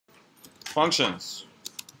Functions.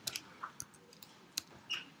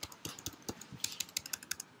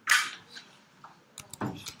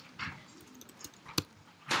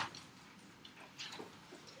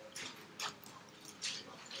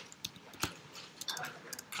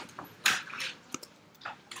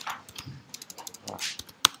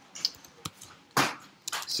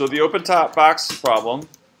 So the open top box problem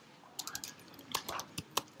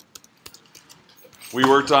we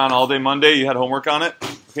worked on all day Monday. You had homework on it.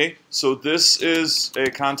 Okay, so this is a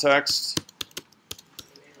context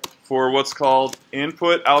for what's called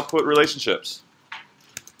input-output relationships.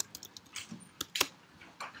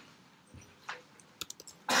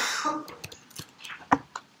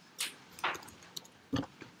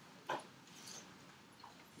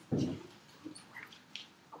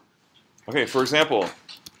 Okay, for example,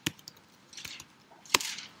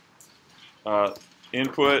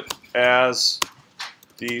 input as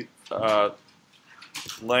the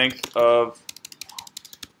length of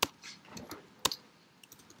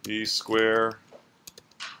the square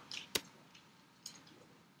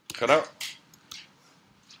cutout.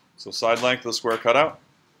 So side length of the square cutout.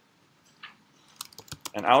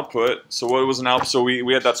 And output, so what was an output? So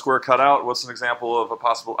we had that square cutout. What's an example of a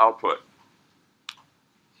possible output?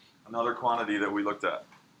 Another quantity that we looked at.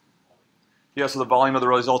 Yeah, so the volume of the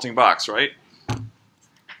resulting box, right?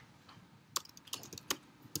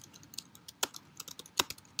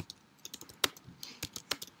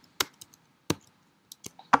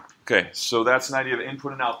 Okay, so that's an idea of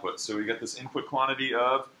input and output. So we get this input quantity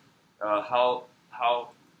of how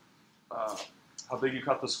big you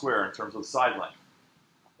cut the square in terms of the side length.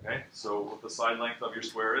 Okay, so what the side length of your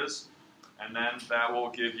square is, and then that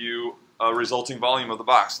will give you a resulting volume of the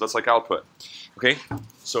box. That's like output. Okay,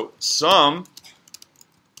 so some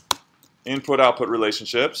input-output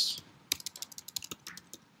relationships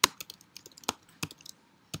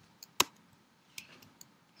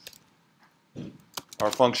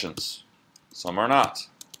are functions. Some are not.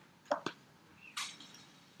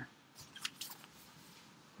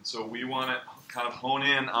 So we want to kind of hone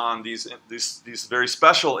in on these very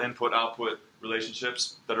special input-output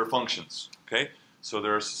relationships that are functions. Okay, so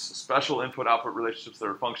there are special input-output relationships that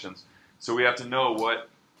are functions. So we have to know what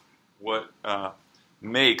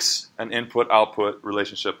makes an input-output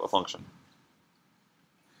relationship a function.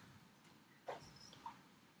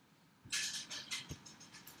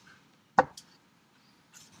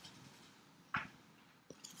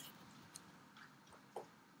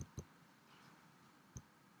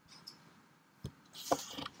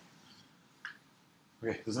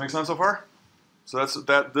 Okay, does it make sense so far? So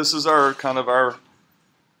this is our kind of our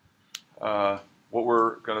what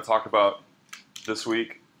we're going to talk about this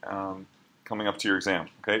week, coming up to your exam.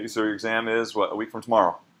 Okay, so your exam is what, a week from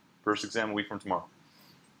tomorrow? First exam a week from tomorrow.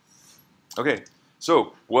 Okay,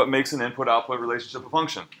 so what makes an input-output relationship a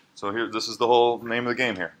function? So here, this is the whole name of the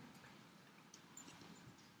game here.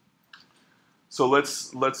 So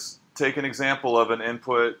let's take an example of an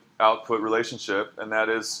input-output relationship, and that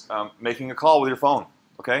is making a call with your phone.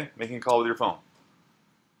 Okay, making a call with your phone.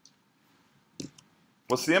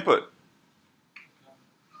 What's the input?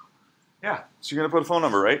 Yeah, so you're going to put a phone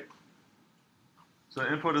number, right? So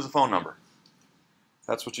an input is a phone number.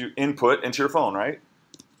 That's what you input into your phone, right?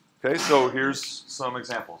 Okay, so here's some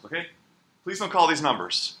examples, okay? Please don't call these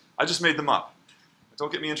numbers. I just made them up.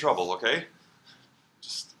 Don't get me in trouble, okay?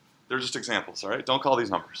 They're just examples, all right? Don't call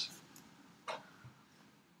these numbers.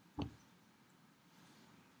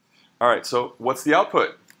 All right, so what's the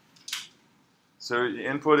output? So the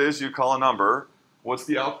input is you call a number. What's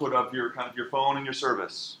the output of your kind of your phone and your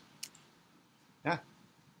service? Yeah.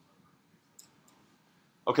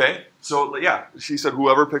 Okay, so yeah, she said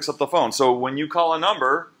whoever picks up the phone. So when you call a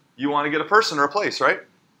number, you want to get a person or a place, right?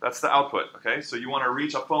 That's the output, okay? So you want to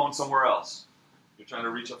reach a phone somewhere else. You're trying to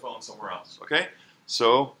reach a phone somewhere else, okay?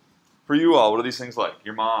 So for you all, what are these things like?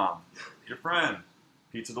 Your mom, your friend,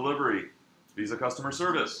 pizza delivery, Visa customer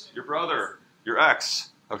service, your brother, your ex,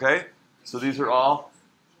 okay? So these are all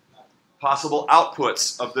possible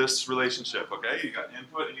outputs of this relationship, okay? You got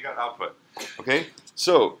input and you got output, okay?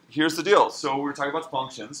 So here's the deal. So we're talking about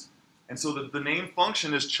functions, and so the name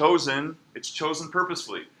function is chosen, it's chosen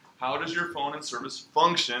purposefully. How does your phone and service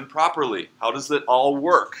function properly? How does it all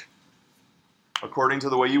work according to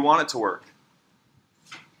the way you want it to work?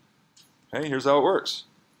 Okay, here's how it works.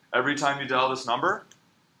 Every time you dial this number,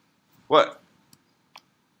 what?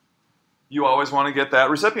 You always want to get that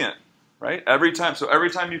recipient, right? Every time. So every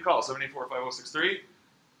time you call 784-5063,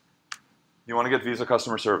 you want to get Visa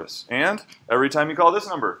customer service. And every time you call this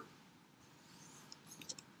number,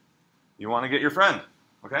 you want to get your friend,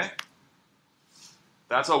 okay?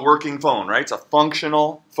 That's a working phone, right? It's a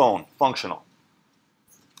functional phone, functional.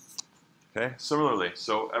 Okay, similarly,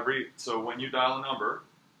 so when you dial a number,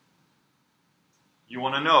 you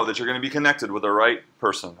want to know that you're going to be connected with the right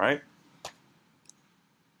person, right?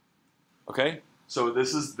 Okay, so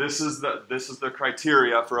this is the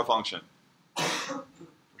criteria for a function. We're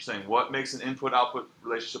saying what makes an input-output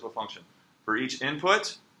relationship a function. For each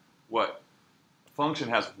input, what? A function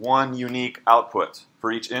has one unique output.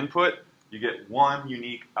 For each input, you get one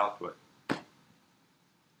unique output.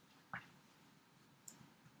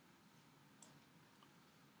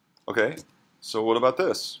 Okay, so what about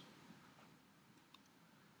this?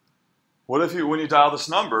 What if when you dial this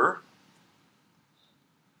number,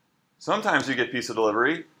 sometimes you get pizza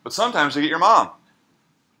delivery, but sometimes you get your mom.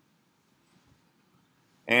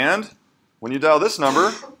 And when you dial this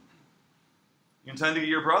number, you intend to get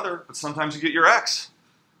your brother, but sometimes you get your ex.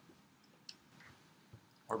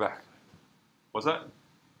 We're back. What's that?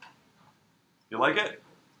 You like it?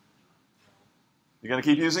 You going to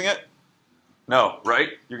keep using it? No,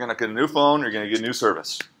 right? You're going to get a new phone, you're going to get a new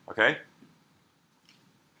service, okay?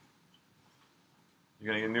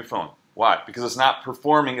 You're going to get a new phone. Why? Because it's not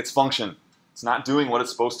performing its function. It's not doing what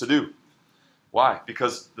it's supposed to do. Why?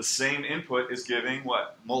 Because the same input is giving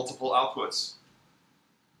what? Multiple outputs.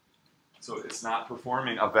 So it's not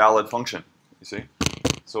performing a valid function, you see?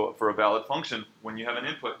 So for a valid function, when you have an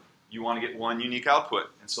input, you want to get one unique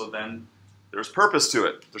output. And so then there's purpose to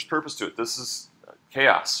it. There's purpose to it. This is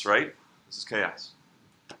chaos, right? This is chaos.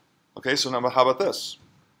 Okay, so now how about this?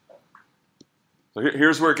 So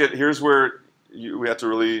here's where we have to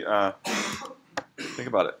really think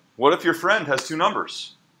about it. What if your friend has two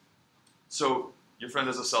numbers? So your friend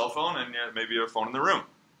has a cell phone and maybe a phone in the room.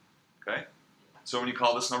 Okay? So when you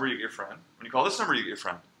call this number, you get your friend. When you call this number, you get your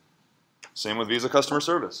friend. Same with Visa customer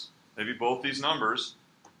service. Maybe both these numbers,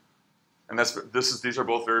 and these are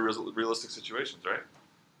both very realistic situations, right?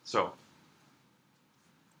 So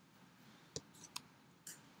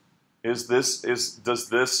does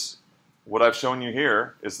this, what I've shown you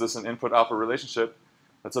here, is this an input-output relationship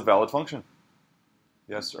that's a valid function?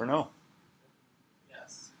 Yes or no?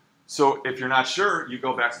 Yes. So if you're not sure, you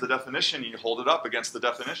go back to the definition and you hold it up against the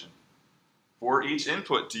definition. For each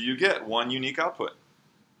input, do you get one unique output?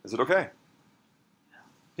 Is it okay?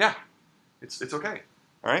 Yeah, it's okay.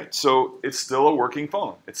 All right, so it's still a working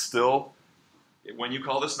phone. It's still, when you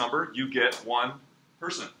call this number, you get one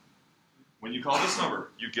person. When you call this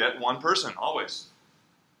number, you get one person, always.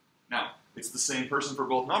 Now, it's the same person for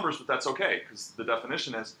both numbers, but that's okay, because the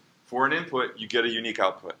definition is, for an input, you get a unique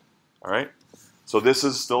output. All right? So this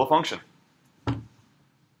is still a function. All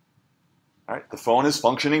right? The phone is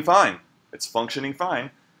functioning fine. It's functioning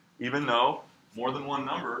fine, even though more than one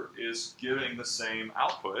number is giving the same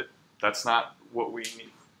output. That's not what we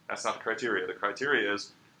need. That's not the criteria. The criteria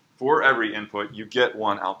is, for every input, you get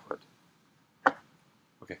one output.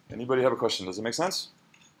 Okay, anybody have a question? Does it make sense?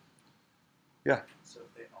 Yeah. So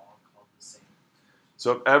if they all call the same.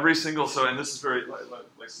 So if every single, and this is very,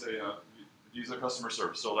 like say, Visa customer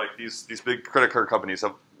service. So like these big credit card companies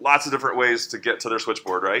have lots of different ways to get to their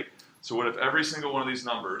switchboard, right? So what if every single one of these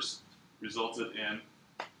numbers resulted in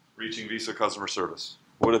reaching Visa customer service?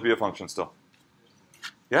 Would it be a function still?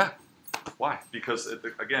 Yeah. Why? Because,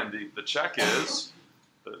 again, the check is,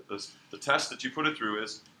 the test that you put it through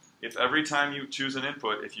is, if every time you choose an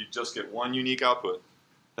input, if you just get one unique output,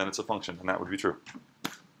 then it's a function, and that would be true.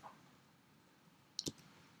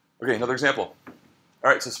 Okay, another example.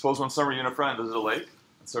 All right, so suppose one summer you and a friend visit a lake,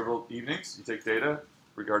 and several evenings you take data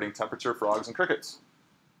regarding temperature, frogs, and crickets.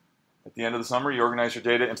 At the end of the summer, you organize your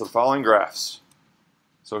data into the following graphs.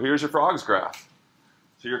 So here's your frogs graph.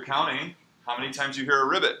 So you're counting how many times you hear a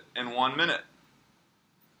ribbit in 1 minute.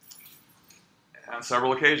 On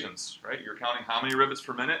several occasions, right? You're counting how many ribbits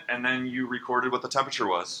per minute, and then you recorded what the temperature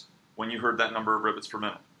was when you heard that number of ribbits per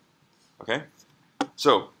minute. Okay?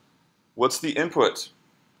 So, what's the input?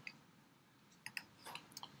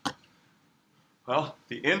 Well,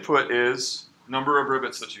 the input is number of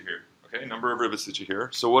ribbits that you hear. Okay, number of ribbits that you hear.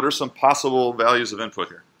 So what are some possible values of input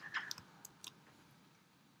here?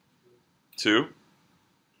 2,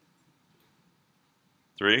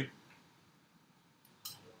 3.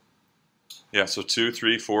 Yeah, so 2,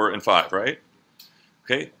 3, 4, and 5, right?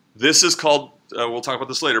 Okay, this is called, we'll talk about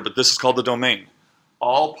this later, but this is called the domain.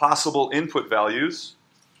 All possible input values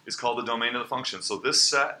is called the domain of the function. So this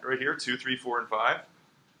set right here, 2, 3, 4, and 5,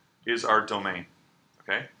 is our domain,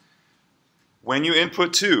 okay? When you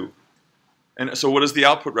input 2, and so what does the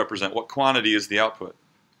output represent? What quantity is the output?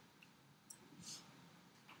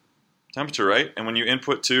 Temperature, right? And when you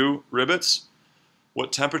input 2 ribbits,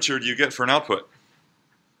 what temperature do you get for an output?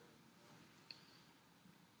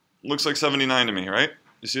 Looks like 79 to me, right?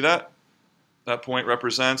 You see that? That point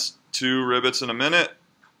represents 2 rivets in a minute.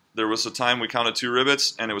 There was a time we counted 2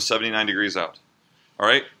 rivets and it was 79 degrees out. All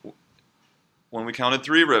right? When we counted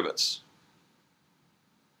 3 rivets,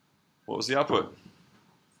 what was the output?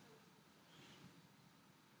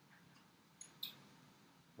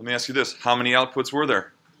 Let me ask you this. How many outputs were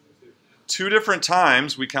there? 2 different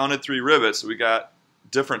times we counted 3 rivets. So we got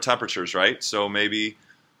different temperatures, right? So maybe,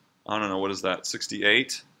 I don't know, what is that?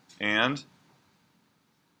 68 and,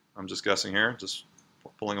 I'm just guessing here, just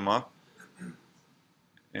pulling them up.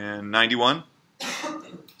 And 91.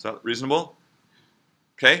 Is that reasonable?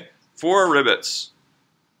 Okay. 4 rivets.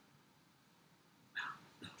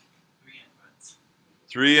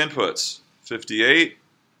 3 inputs. 58.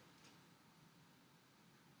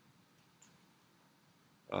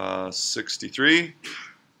 63. I'm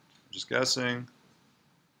just guessing.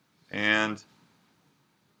 And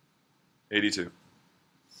 82.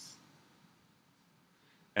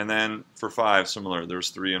 And then for 5, similar. There's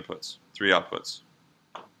 3 inputs, 3 outputs.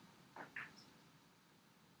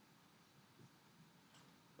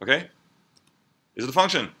 Okay? Is it a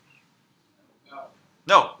function? No.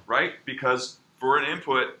 No, right? Because for an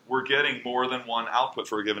input, we're getting more than one output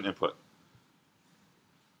for a given input.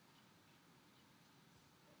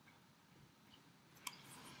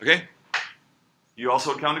 Okay? You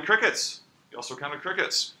also counted crickets. You also counted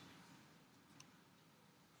crickets.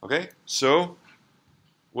 Okay? So,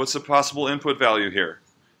 what's the possible input value here?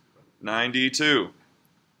 92.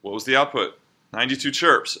 What was the output? 92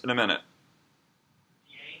 chirps in a minute.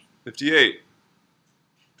 58.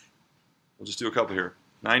 We'll just do a couple here.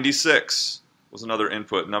 96 was another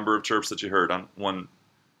input, number of chirps that you heard on one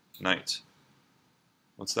night.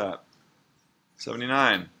 What's that?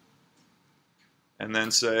 79. And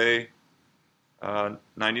then say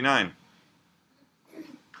 99.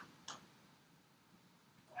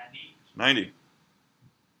 90.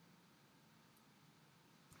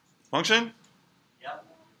 Function? Yep.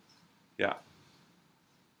 Yeah.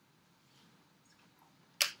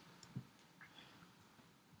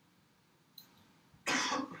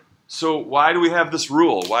 So why do we have this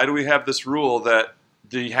rule? Why do we have this rule that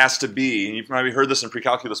there has to be, and you've probably heard this in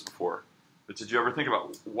pre-calculus before, but did you ever think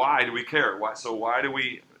about why do we care? Why do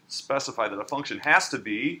we specify that a function has to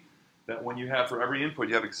be that when you have for every input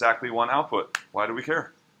you have exactly one output? Why do we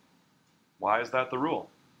care? Why is that the rule?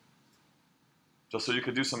 Just so you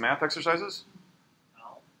could do some math exercises?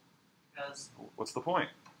 No. Because What's the point?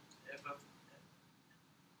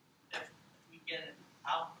 if we get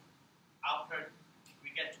output, we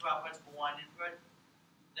get 2 outputs for 1 input,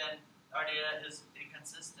 then our data is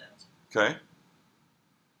inconsistent. Okay.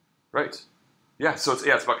 Right. Yeah, so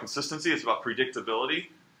it's about consistency, it's about predictability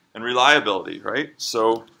and reliability, right?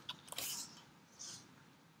 So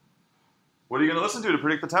what are you going to listen to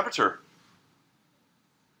predict the temperature?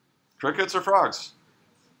 Crickets or frogs?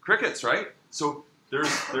 Crickets, right? So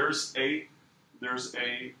listening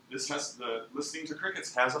to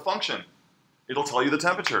crickets has a function. It'll tell you the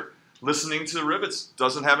temperature. Listening to rivets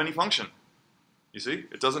doesn't have any function. You see?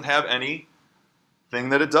 It doesn't have anything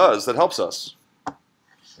that it does that helps us.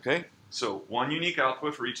 Okay? So one unique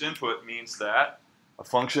output for each input means that a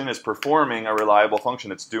function is performing a reliable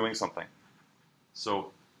function. It's doing something.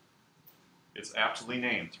 So it's aptly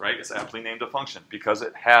named, right? It's aptly named a function because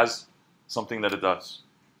it has something that it does.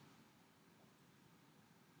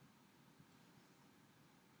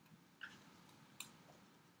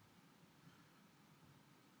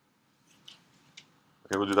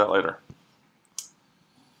 Okay, we'll do that later.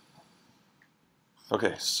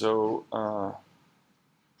 Okay, so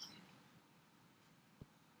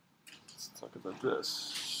let's talk about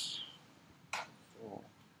this.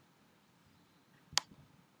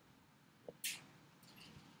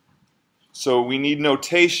 So we need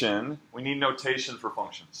notation. We need notation for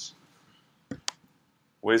functions.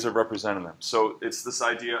 Ways of representing them. So it's this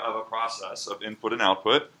idea of a process of input and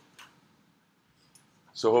output.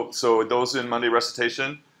 So those in Monday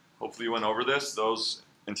recitation, hopefully you went over this. Those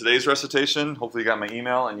in today's recitation, hopefully you got my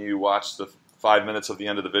email and you watched the 5 minutes of the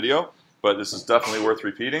end of the video. But this is definitely worth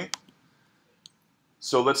repeating.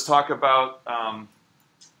 So let's talk about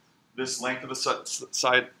this length of the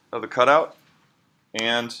side of the cutout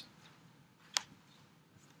and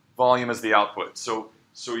volume as the output. So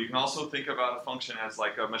you can also think about a function as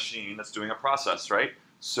like a machine that's doing a process, right?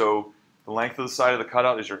 So the length of the side of the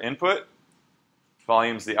cutout is your input.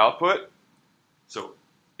 Volume is the output. So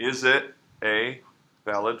is it a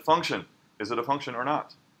valid function? Is it a function or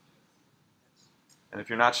not? And if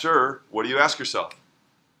you're not sure, what do you ask yourself?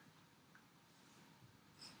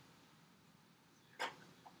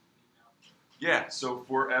 Yeah, so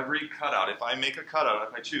for every cutout, if I make a cutout,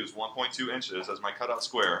 if I choose 1.2 inches as my cutout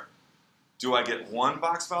square, do I get one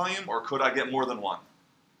box volume or could I get more than one?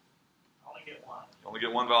 Only get one. You only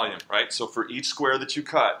get one volume, right? So for each square that you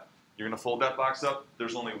cut, you're going to fold that box up.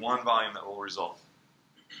 There's only one volume that will result.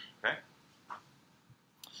 Okay?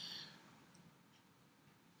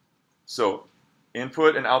 So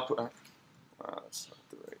input and output. That's not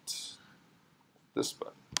the right. This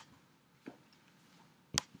button.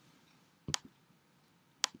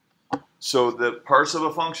 So the parts of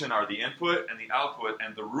a function are the input and the output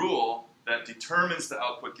and the rule that determines the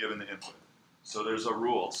output given the input. So there's a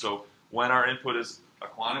rule. So when our input is a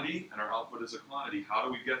quantity and our output is a quantity, how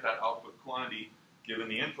do we get that output quantity given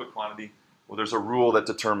the input quantity? Well, there's a rule that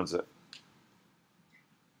determines it.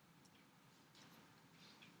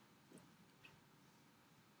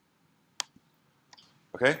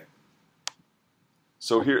 Okay?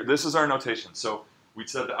 So here, this is our notation. So we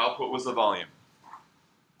said the output was the volume.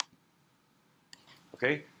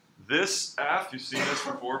 Okay? This F, you've seen this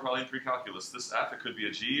before, probably in pre-calculus. This F, it could be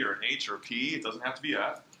a G or an H or a P. It doesn't have to be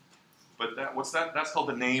F. But that, what's that? That's called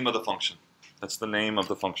the name of the function. That's the name of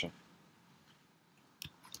the function.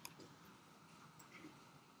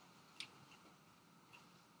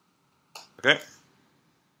 Okay?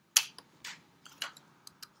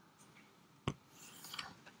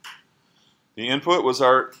 The input was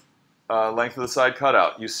our length of the side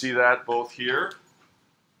cutout. You see that both here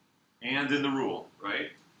and in the rule, right?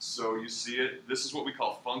 So you see it, this is what we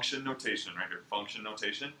call function notation right here, function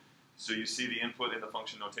notation. So you see the input in the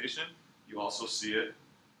function notation. You also see it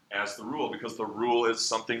as the rule because the rule is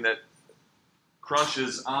something that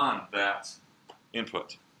crunches on that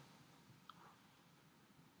input.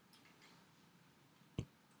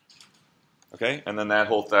 Okay, and then that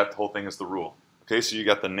whole thing is the rule. Okay, so you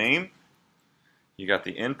got the name, you got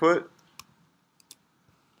the input.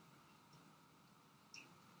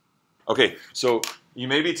 Okay, so you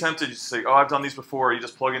may be tempted to say, "Oh, I've done these before." You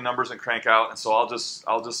just plug in numbers and crank out, and so I'll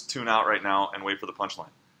just tune out right now and wait for the punchline.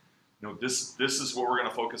 No, this is what we're going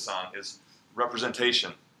to focus on is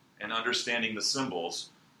representation and understanding the symbols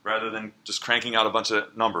rather than just cranking out a bunch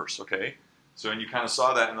of numbers. Okay, so and you kind of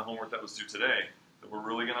saw that in the homework that was due today that we're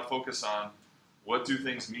really going to focus on what do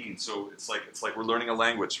things mean. So it's like we're learning a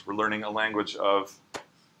language. We're learning a language of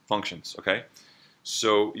functions. Okay,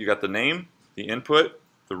 so you got the name, the input,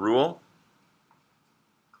 the rule,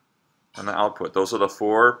 and the output. Those are the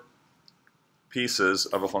four pieces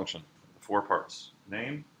of a function, the four parts.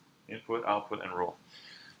 Name, input, output, and rule.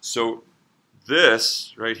 So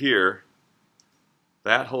this right here,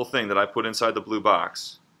 that whole thing that I put inside the blue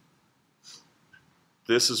box,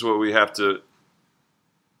 this is what we have to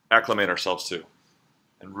acclimate ourselves to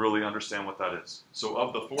and really understand what that is. So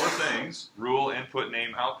of the four things, rule, input,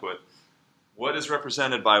 name, output, what is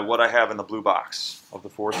represented by what I have in the blue box of the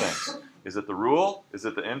four things? Is it the rule? Is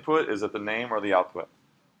it the input? Is it the name or the output?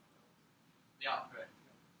 The output.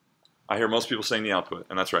 I hear most people saying the output,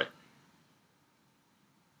 and that's right.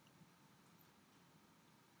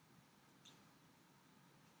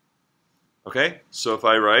 Okay, so if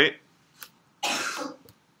I write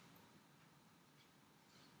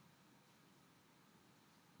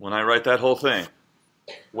when I write that whole thing,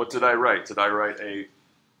 what did I write? Did I write a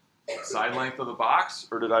side length of the box,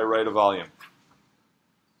 or did I write a volume?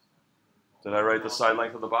 Did I write the side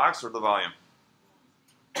length of the box or the volume?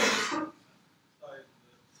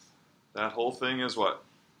 That whole thing is what?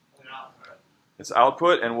 It's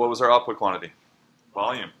output, and what was our output quantity?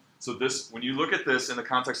 Volume. So this, when you look at this in the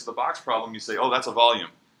context of the box problem, you say, oh, that's a volume.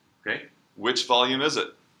 Okay, which volume is it?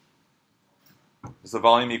 Is the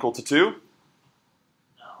volume equal to 2?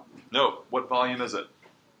 No. No. What volume is it?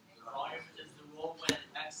 The volume is the rule when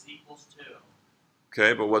x equals 2.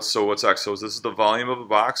 Okay, but what's x? So this is the volume of a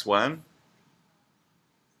box when?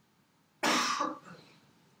 When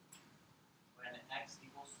x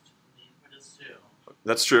equals 2, the input is 2.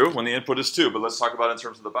 That's true, when the input is 2, but let's talk about it in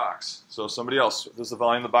terms of the box. So somebody else, this is the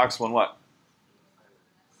volume of the box when what?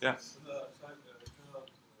 Yeah.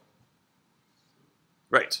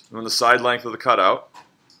 Right, when the side length of the cutout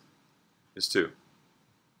is 2.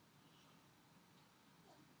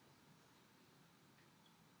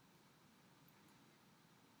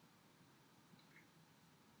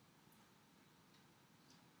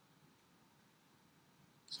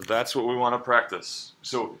 So that's what we want to practice.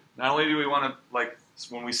 So not only do we want to, like,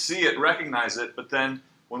 when we see it, recognize it, but then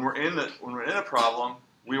when we're in a problem,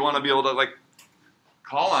 we want to be able to like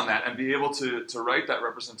call on that and be able to write that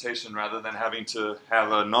representation rather than having to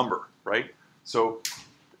have a number, right? So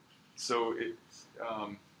it,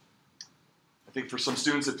 I think for some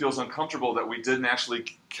students it feels uncomfortable that we didn't actually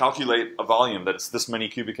calculate a volume, that it's this many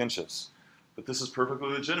cubic inches. But this is perfectly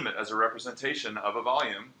legitimate as a representation of a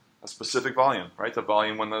volume, a specific volume, right? The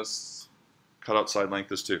volume when the cutout side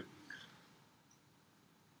length is 2.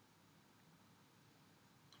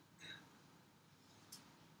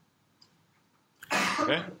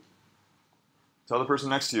 Okay? Tell the person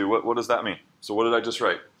next to you, what does that mean? So what did I just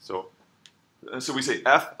write? So we say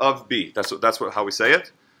f of b. That's how we say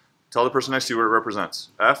it. Tell the person next to you what it represents.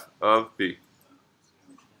 F of b.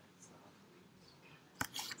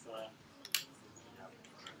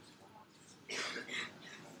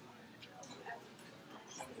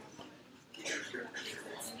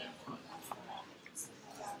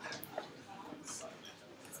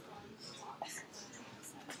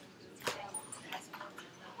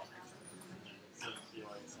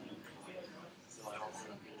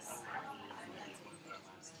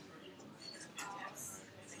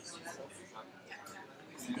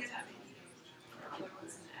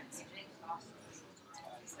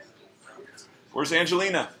 Where's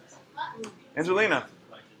Angelina? Angelina,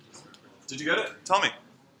 did you get it? Tell me.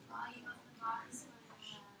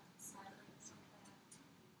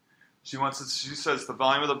 She says the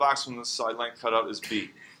volume of the box from the side length cutout is B.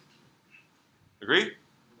 Agree?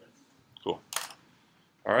 Cool.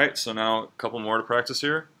 All right, so now a couple more to practice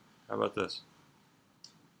here. How about this?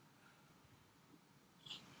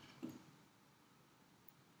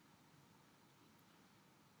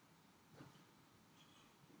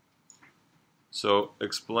 So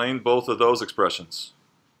explain both of those expressions.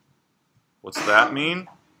 What's that mean?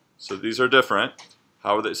 So these are different.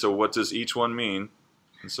 How are they? So what does each one mean?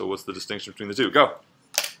 And so what's the distinction between the two? Go.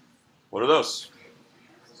 What are those?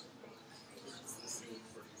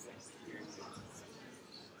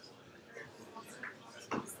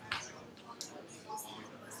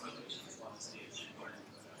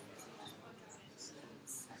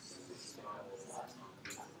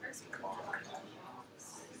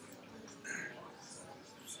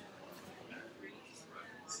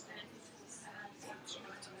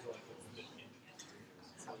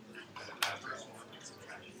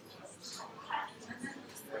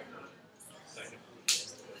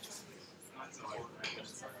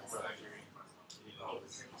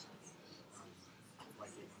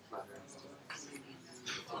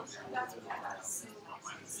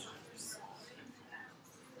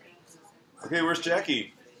 Okay, where's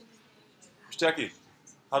Jackie? Where's Jackie?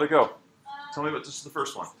 How'd it go? Tell me about just the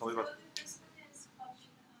first one. Tell me about. This one is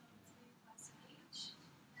function of 3 plus h,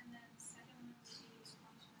 and then the second one is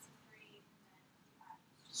function of 3 and then 5.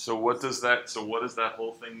 So what does that? So what does that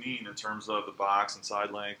whole thing mean in terms of the box and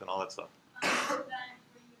side length and all that stuff? Then where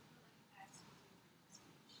you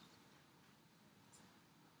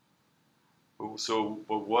would put like x So,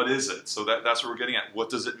 but what is it? So that's what we're getting at. What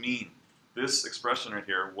does it mean? This expression right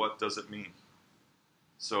here. What does it mean?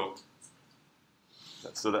 So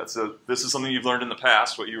this is something you've learned in the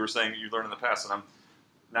past. What you were saying you learned in the past, and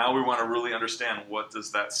now we want to really understand what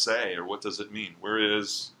does that say or what does it mean. Where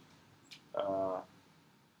is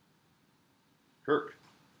Kirk?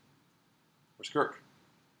 Where's Kirk?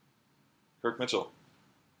 Kirk Mitchell.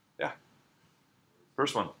 Yeah.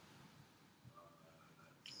 First one.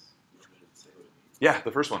 Yeah,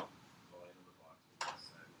 the first one.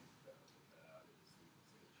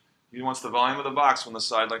 He wants the volume of the box when the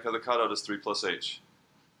side length of the cutout is 3 plus h.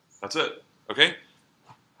 That's it. Okay?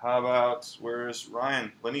 How about, where's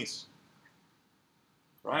Ryan? Lenice.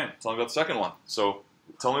 Ryan, tell me about the second one. So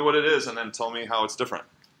tell me what it is and then tell me how it's different.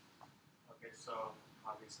 Okay, so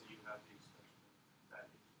obviously you have the expression that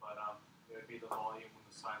h, but it would be the volume when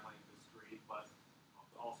the side length is 3, but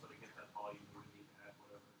also to get that volume we need to add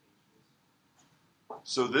whatever h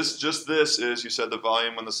is. So this is, you said the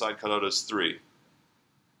volume when the side cutout is 3.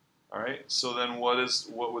 All right, so then what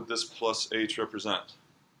would this plus h represent?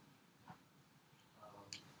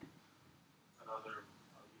 Another,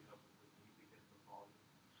 you know, we need to get the volume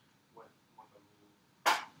when the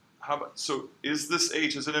rule. How about, so is this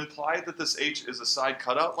h, is it implied that this h is a side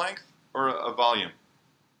cutout length or a volume?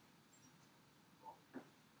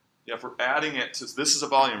 Yeah, if we're adding it to, this is a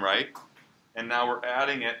volume, right? And now we're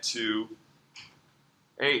adding it to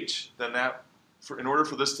h, then that, in order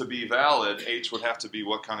for this to be valid, h would have to be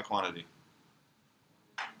what kind of quantity?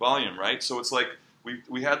 Volume, right? So it's like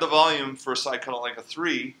we had the volume for a side cutout length of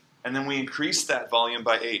 3, and then we increased that volume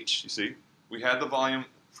by h, you see? We had the volume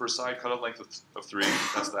for a side cutout length of 3,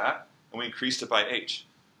 that's that, and we increased it by h.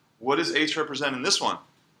 What does h represent in this one?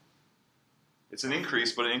 It's an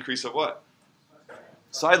increase, but an increase of what?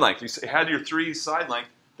 Side length. You had your 3 side length,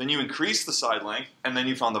 then you increased the side length, and then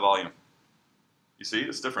you found the volume. You see?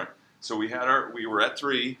 It's different. So we were at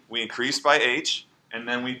 3, we increased by h, and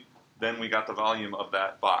then we got the volume of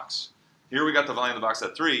that box. Here we got the volume of the box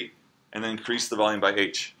at 3, and then increase the volume by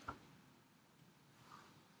h.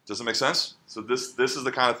 Does it make sense? So this is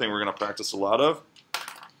the kind of thing we're going to practice a lot of.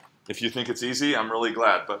 If you think it's easy, I'm really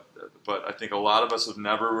glad, but I think a lot of us have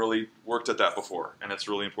never really worked at that before, and it's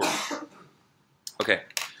really important. Okay,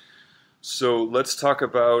 so let's talk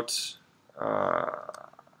about,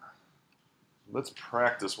 let's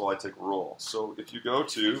practice while I take a roll. So if you go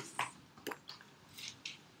to,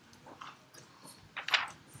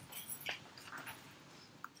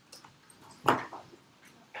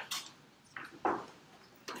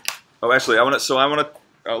 oh, actually, I want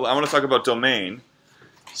to talk about domain.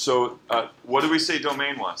 So what did we say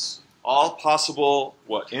domain was? All possible,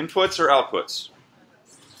 what, inputs or outputs?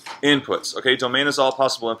 Inputs. Okay, domain is all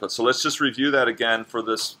possible inputs. So let's just review that again for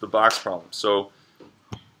the box problem. So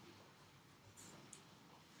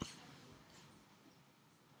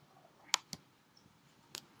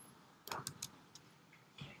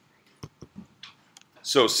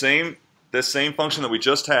this same function that we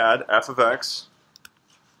just had, f of x,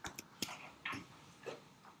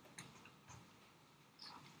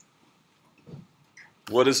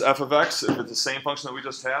 what is f of x? If it's the same function that we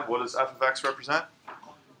just had, what does f of x represent?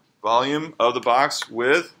 Volume of the box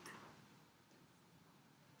with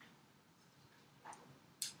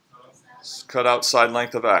cut out side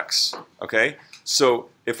length of x. Okay? So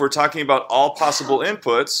if we're talking about all possible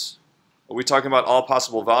inputs, are we talking about all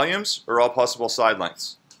possible volumes or all possible side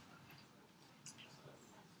lengths?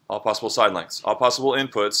 All possible side lengths. All possible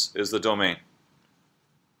inputs is the domain.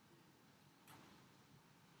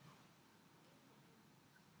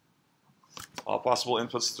 All possible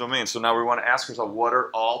inputs to the domain. So now we want to ask ourselves, what are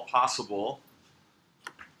all possible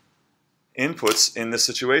inputs in this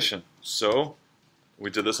situation? So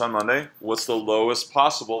we did this on Monday. What's the lowest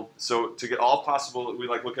possible? So to get all possible, we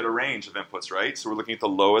look at a range of inputs, right? So we're looking at the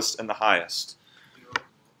lowest and the highest.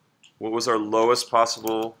 What was our lowest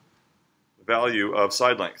possible value of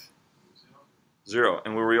side length? 0.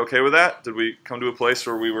 And were we okay with that? Did we come to a place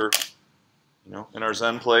where we were, in our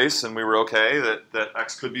Zen place, and we were okay that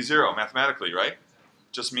x could be 0 mathematically, right?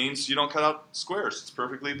 Just means you don't cut out squares. It's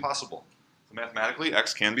perfectly possible. So mathematically,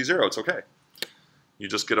 x can be 0. It's okay. You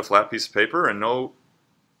just get a flat piece of paper and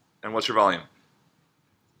what's your volume?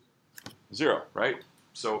 0, right?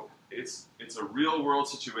 So it's a real world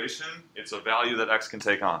situation. It's a value that x can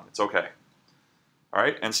take on. It's okay. All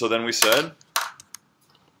right, and so then we said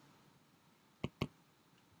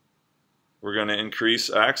we're going to increase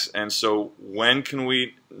x, and so when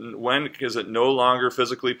is it no longer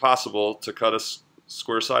physically possible to cut a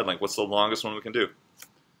square side length? What's the longest one we can do?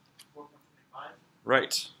 4.25.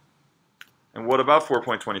 Right. And what about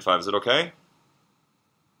 4.25? Is it okay?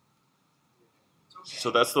 It's okay. So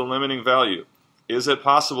that's the limiting value. Is it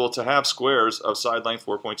possible to have squares of side length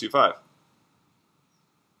 4.25?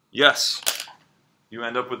 Yes. You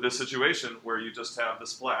end up with this situation where you just have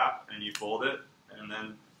this flap and you fold it, and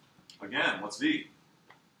then again, what's v?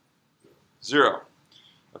 0.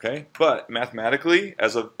 Okay, but mathematically,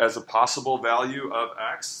 as a possible value of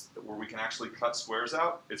x, where we can actually cut squares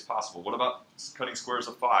out, it's possible. What about cutting squares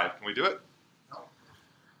of 5? Can we do it? No.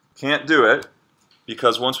 Can't do it,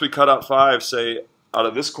 because once we cut out 5, say, out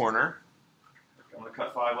of this corner, I'm going to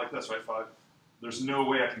cut 5 like this, right? 5. There's no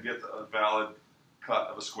way I can get a valid cut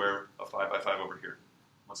of a square of 5 by 5 over here.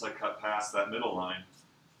 Once I cut past that middle line,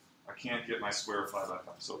 I can't get my square of 5 by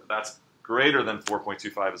 5. So that's greater than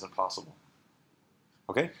 4.25 is impossible.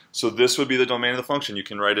 Okay, so this would be the domain of the function. You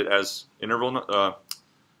can write it as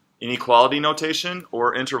inequality notation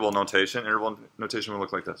or interval notation. Interval notation will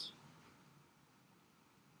look like this.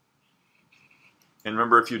 And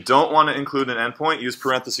remember, if you don't want to include an endpoint, use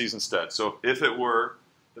parentheses instead. So if it were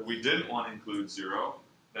that we didn't want to include 0,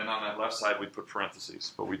 then on that left side we'd put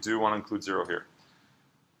parentheses. But we do want to include 0 here.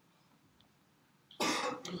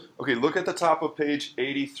 Okay, look at the top of page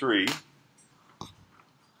 83.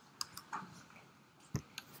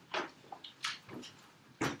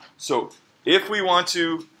 So if we want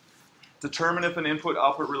to determine if an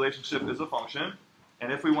input-output relationship is a function,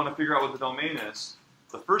 and if we want to figure out what the domain is,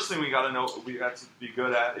 the first thing we got to be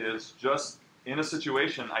good at is just, in a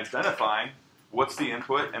situation, identifying what's the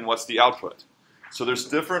input and what's the output. So there's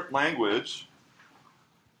different language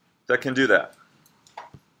that can do that.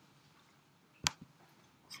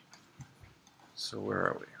 So where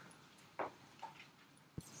are we?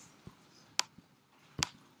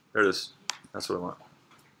 There it is. That's what I want.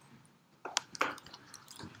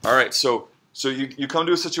 All right, so you come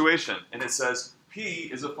to a situation, and it says P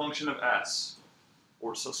is a function of S.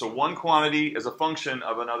 Or so one quantity is a function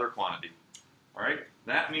of another quantity. All right?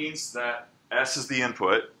 That means that S is the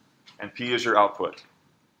input, and P is your output.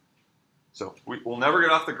 So we'll never get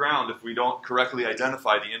off the ground if we don't correctly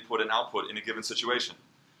identify the input and output in a given situation.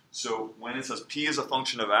 So when it says P is a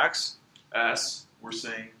function of X, S, we're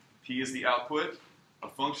saying P is the output, a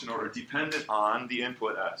function order dependent on the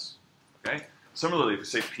input S. Okay? Similarly, if we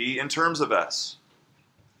say P in terms of S,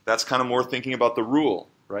 that's kind of more thinking about the rule,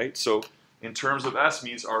 right? So in terms of S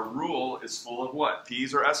means our rule is full of what?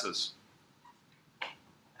 P's or S's?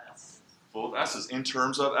 S. Full of S's in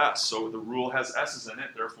terms of S. So the rule has S's in it,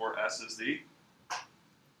 therefore S is the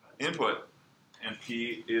input, and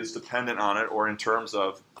P is dependent on it or in terms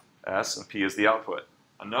of S, and P is the output.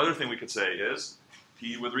 Another thing we could say is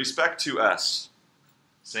P with respect to S.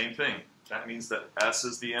 Same thing. That means that S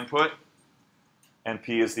is the input and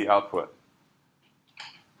P is the output.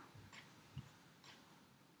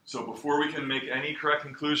 So before we can make any correct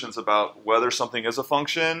conclusions about whether something is a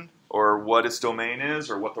function or what its domain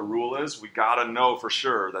is or what the rule is, we gotta know for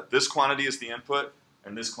sure that this quantity is the input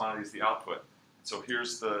and this quantity is the output. So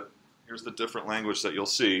here's the different language that you'll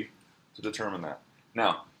see to determine that.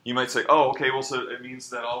 Now, you might say, oh, okay, well, so it means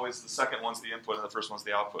that always the second one's the input and the first one's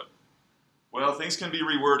the output. Well, things can be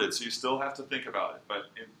reworded, so you still have to think about it. But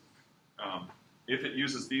if it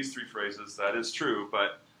uses these three phrases, that is true,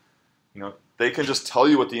 but they can just tell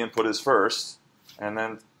you what the input is first and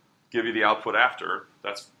then give you the output after.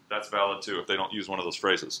 That's valid too if they don't use one of those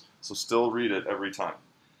phrases. So still read it every time.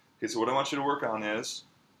 Okay, so what I want you to work on is,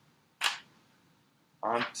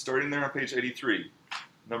 starting there on page 83,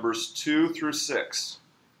 numbers 2 through 6.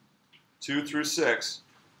 2 through 6.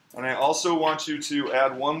 And I also want you to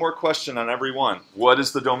add one more question on every one. What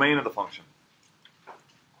is the domain of the function?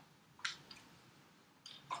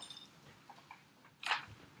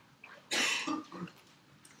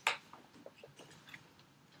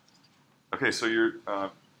 Okay, so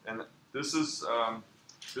and this is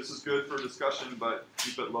good for discussion, but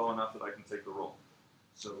keep it low enough that I can take the roll.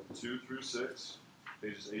 So 2 through 6,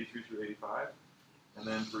 pages 83 through 85, and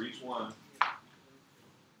then for each one,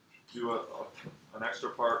 do an extra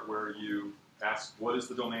part where you ask what is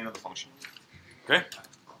the domain of the function. Okay?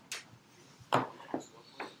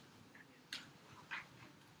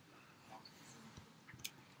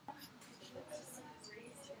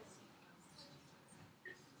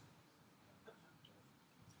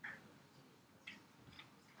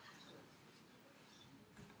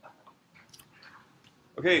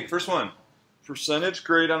 Okay, first one. Percentage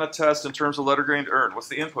grade on a test in terms of letter grade earned. What's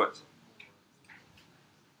the input?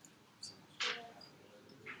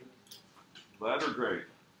 Letter grade.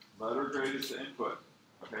 Letter grade is the input.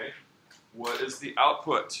 Okay? What is the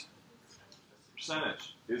output?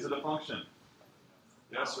 Percentage. Is it a function?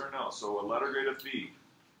 Yes or no? So a letter grade of B.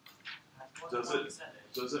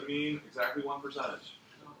 Does it mean exactly 1%?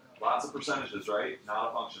 Lots of percentages, right?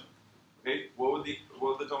 Not a function. Okay? What would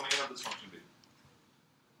the domain of this function be?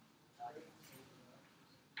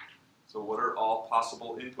 So what are all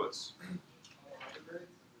possible inputs?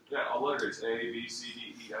 Yeah, all letter grades. A, B, C,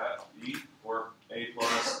 D, E, F, E, or A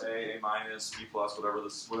plus, A minus, B plus, whatever the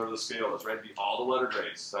scale is, right? It'd be all the letter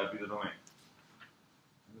grades. That'd be the domain.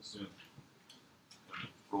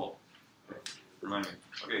 Roll. Okay. Remind me.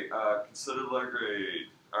 Okay, consider the letter grade.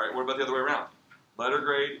 All right, what about the other way around? Letter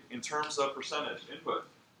grade in terms of percentage. Input.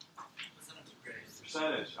 Percentage grade.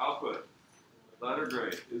 Percentage. Output. Letter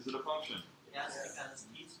grade. Is it a function? Yes, because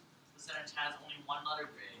each percentage has only one letter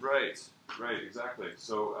grade. Right, exactly.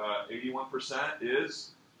 So 81%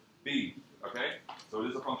 is B, okay? So it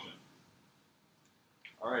is a function.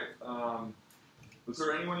 All right, was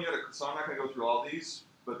there anyone you had so I'm not going to go through all these,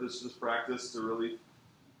 but this is just practice to really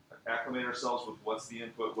acclimate ourselves with what's the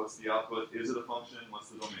input, what's the output, is it a function, what's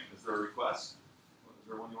the domain? Is there a request? Is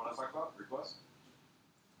there one you want to talk about? Request?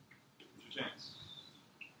 What's your chance?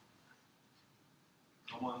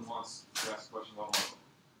 Someone wants to ask a question about one of them.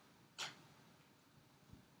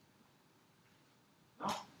 No?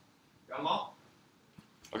 Got them all?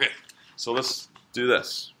 Okay, so let's do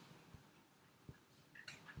this.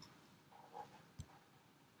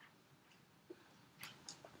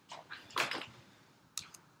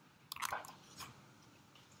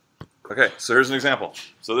 Okay, so here's an example.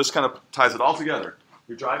 So this kind of ties it all together.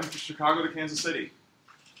 You're driving from Chicago to Kansas City.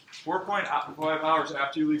 4.5 hours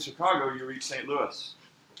after you leave Chicago, you reach St. Louis.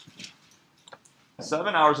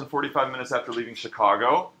 7 hours and 45 minutes after leaving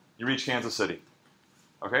Chicago, you reach Kansas City.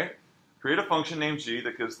 Okay? Create a function named g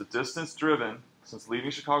that gives the distance driven since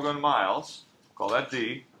leaving Chicago in miles, we'll call that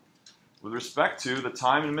d, with respect to the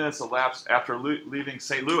time in minutes elapsed after leaving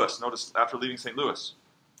St. Louis. Notice after leaving St. Louis.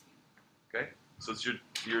 Okay? So it's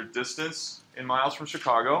your distance in miles from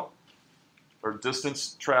Chicago, or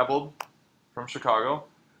distance traveled from Chicago,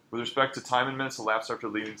 with respect to time and minutes elapsed after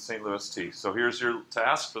leaving St. Louis T. So here's your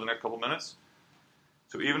task for the next couple minutes.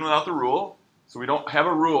 So even without the rule, so we don't have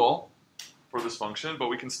a rule for this function, but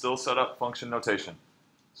we can still set up function notation.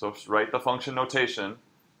 So write the function notation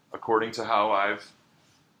according to how I've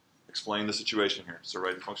explained the situation here. So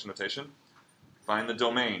write the function notation. Find the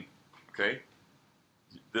domain, okay?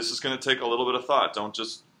 This is going to take a little bit of thought. Don't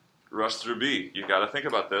just rush through B. You got to think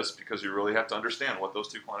about this because you really have to understand what those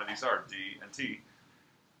two quantities are, D and T.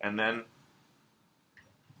 And then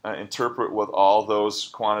interpret what all those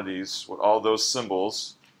quantities, what all those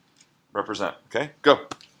symbols represent. Okay, go.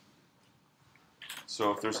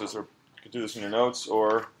 So if there's this, or you could do this in your notes,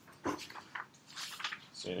 or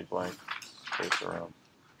see any blank space around.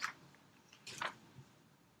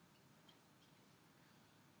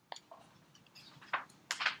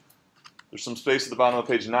 There's some space at the bottom of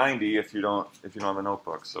page 90 if you don't have a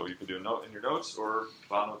notebook. So you can do a note in your notes or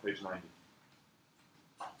bottom of page 90.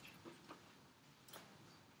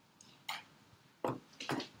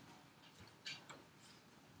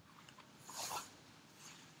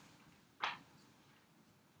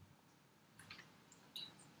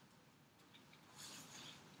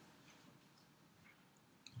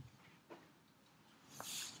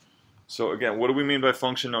 So again, what do we mean by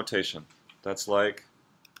function notation? That's like,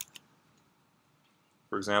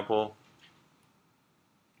 for example,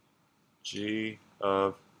 g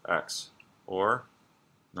of x, or,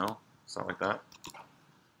 no, it's not like that.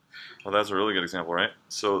 Well, that's a really good example, right?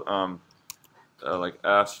 So like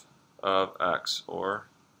f of x, or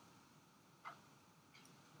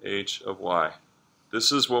h of y.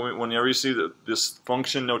 This is what whenever you see this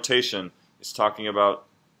function notation, it's talking about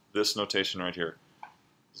this notation right here.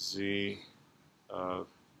 Z of,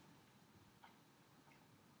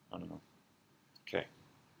 I don't know. Okay.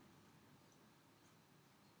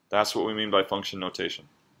 That's what we mean by function notation.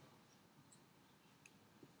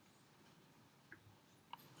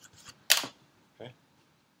 Okay.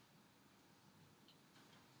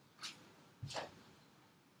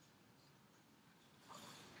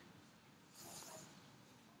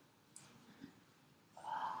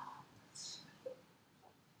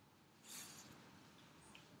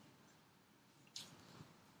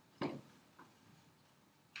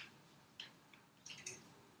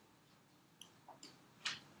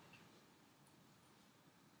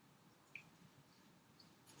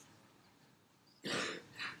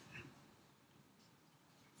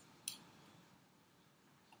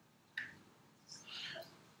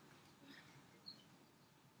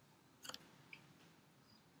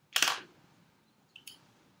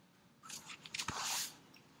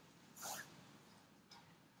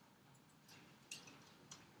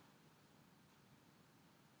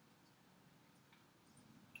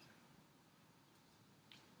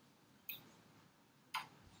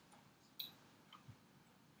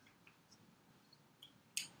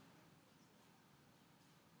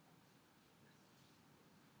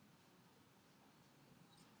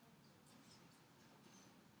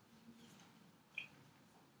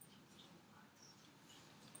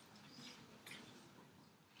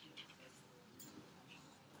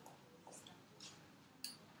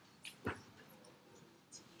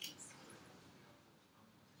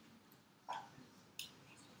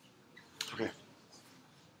 Okay.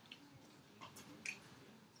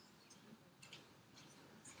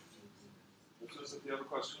 This is if you have a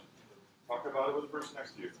question. Talk about it with the person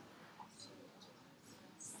next to you.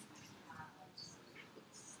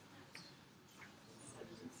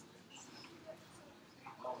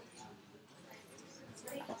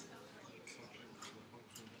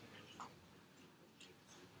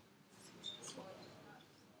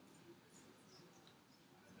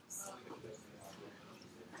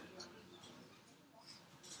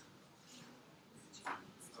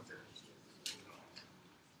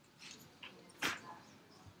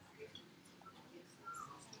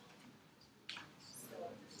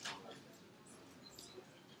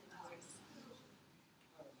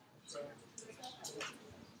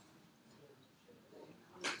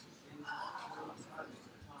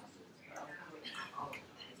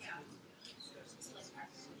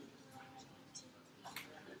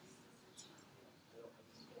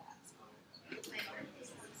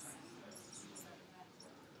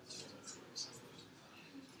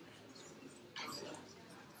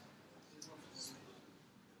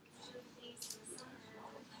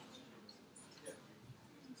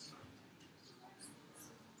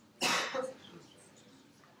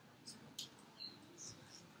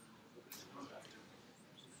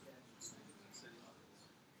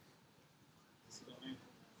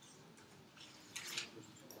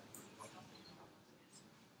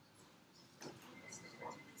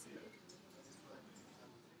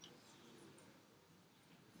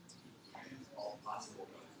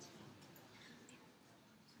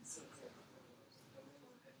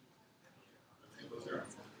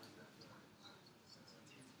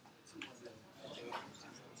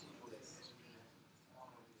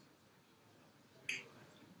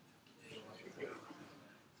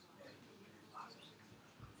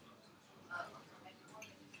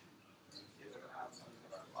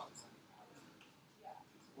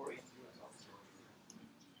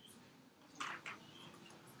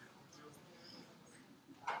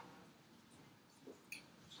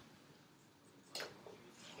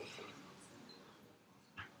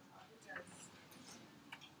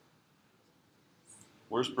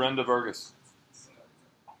 Where's Brenda Vargas?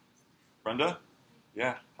 Brenda?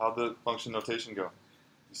 Yeah. How'd the function notation go?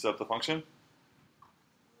 You set up the function?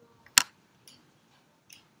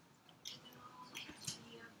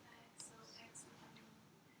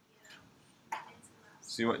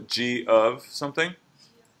 So you want g of something?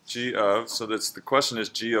 G of, so that's the question is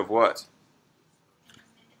g of what?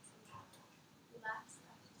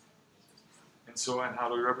 And so, and how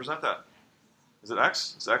do we represent that? Is it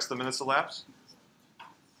x? Is x the minutes elapsed?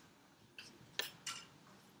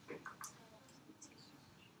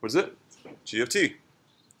 What is it? G of t.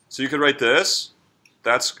 So you could write this.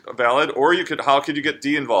 That's valid. Or you could, how could you get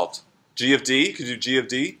d involved? G of d? Could you do g of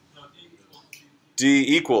d? D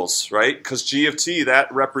equals, right? Because g of t,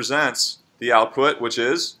 that represents the output, which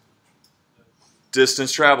is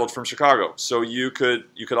distance traveled from Chicago. So you could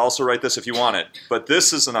also write this if you wanted. But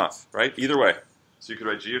this is enough, right? Either way. So you could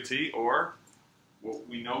write g of t, or well,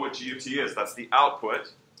 we know what g of t is. That's the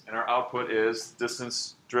output. And our output is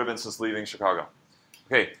distance driven since leaving Chicago.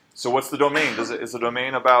 Okay, so what's the domain? Is the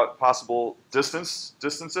domain about possible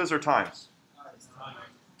distances or times?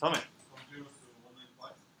 Tell me.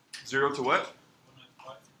 0 to what?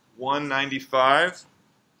 195.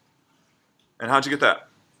 And how'd you get that?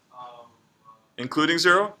 Including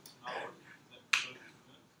 0?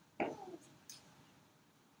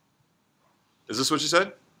 Is this what you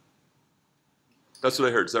said? That's what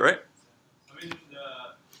I heard. Is that right? I mean,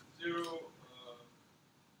 0.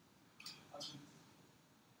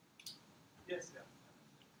 Yes, yeah.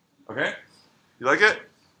 Okay. You like it?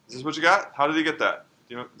 Is this what you got? How did you get that?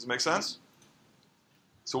 Do you know, does it make sense?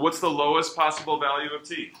 So what's the lowest possible value of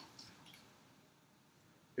t?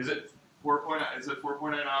 Is it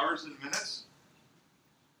 4.9 hours in minutes?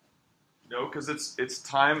 No, because it's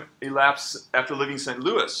time elapsed after leaving St.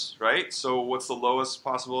 Louis, right? So what's the lowest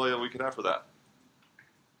possibility we could have for that?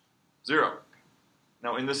 0.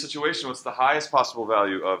 Now in this situation, what's the highest possible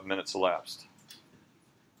value of minutes elapsed?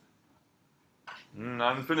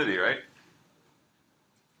 Not infinity, right?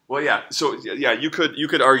 Well, yeah. So yeah, you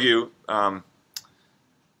could argue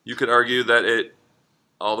that it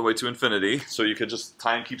all the way to infinity. So you could just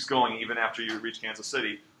time keeps going even after you reach Kansas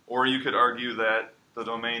City, or you could argue that the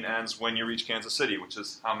domain ends when you reach Kansas City, which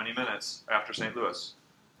is how many minutes after St. Louis?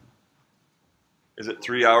 Is it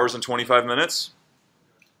 3 hours and 25 minutes?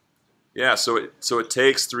 Yeah. So it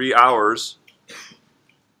takes 3 hours.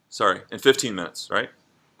 Sorry, and 15 minutes, right?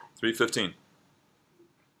 3:15.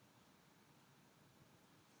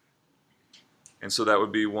 And so that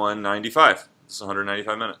would be 195. This is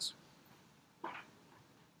 195 minutes.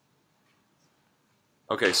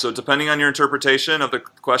 Okay, so depending on your interpretation of the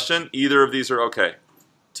question, either of these are okay.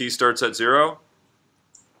 T starts at 0,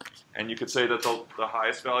 and you could say that the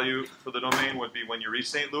highest value for the domain would be when you reach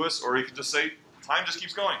St. Louis, or you could just say time just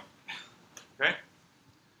keeps going. Okay?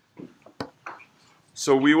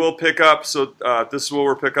 So we will pick up, this is what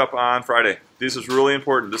we'll pick up on Friday. This is really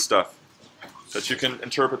important, this stuff, that you can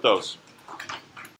interpret those.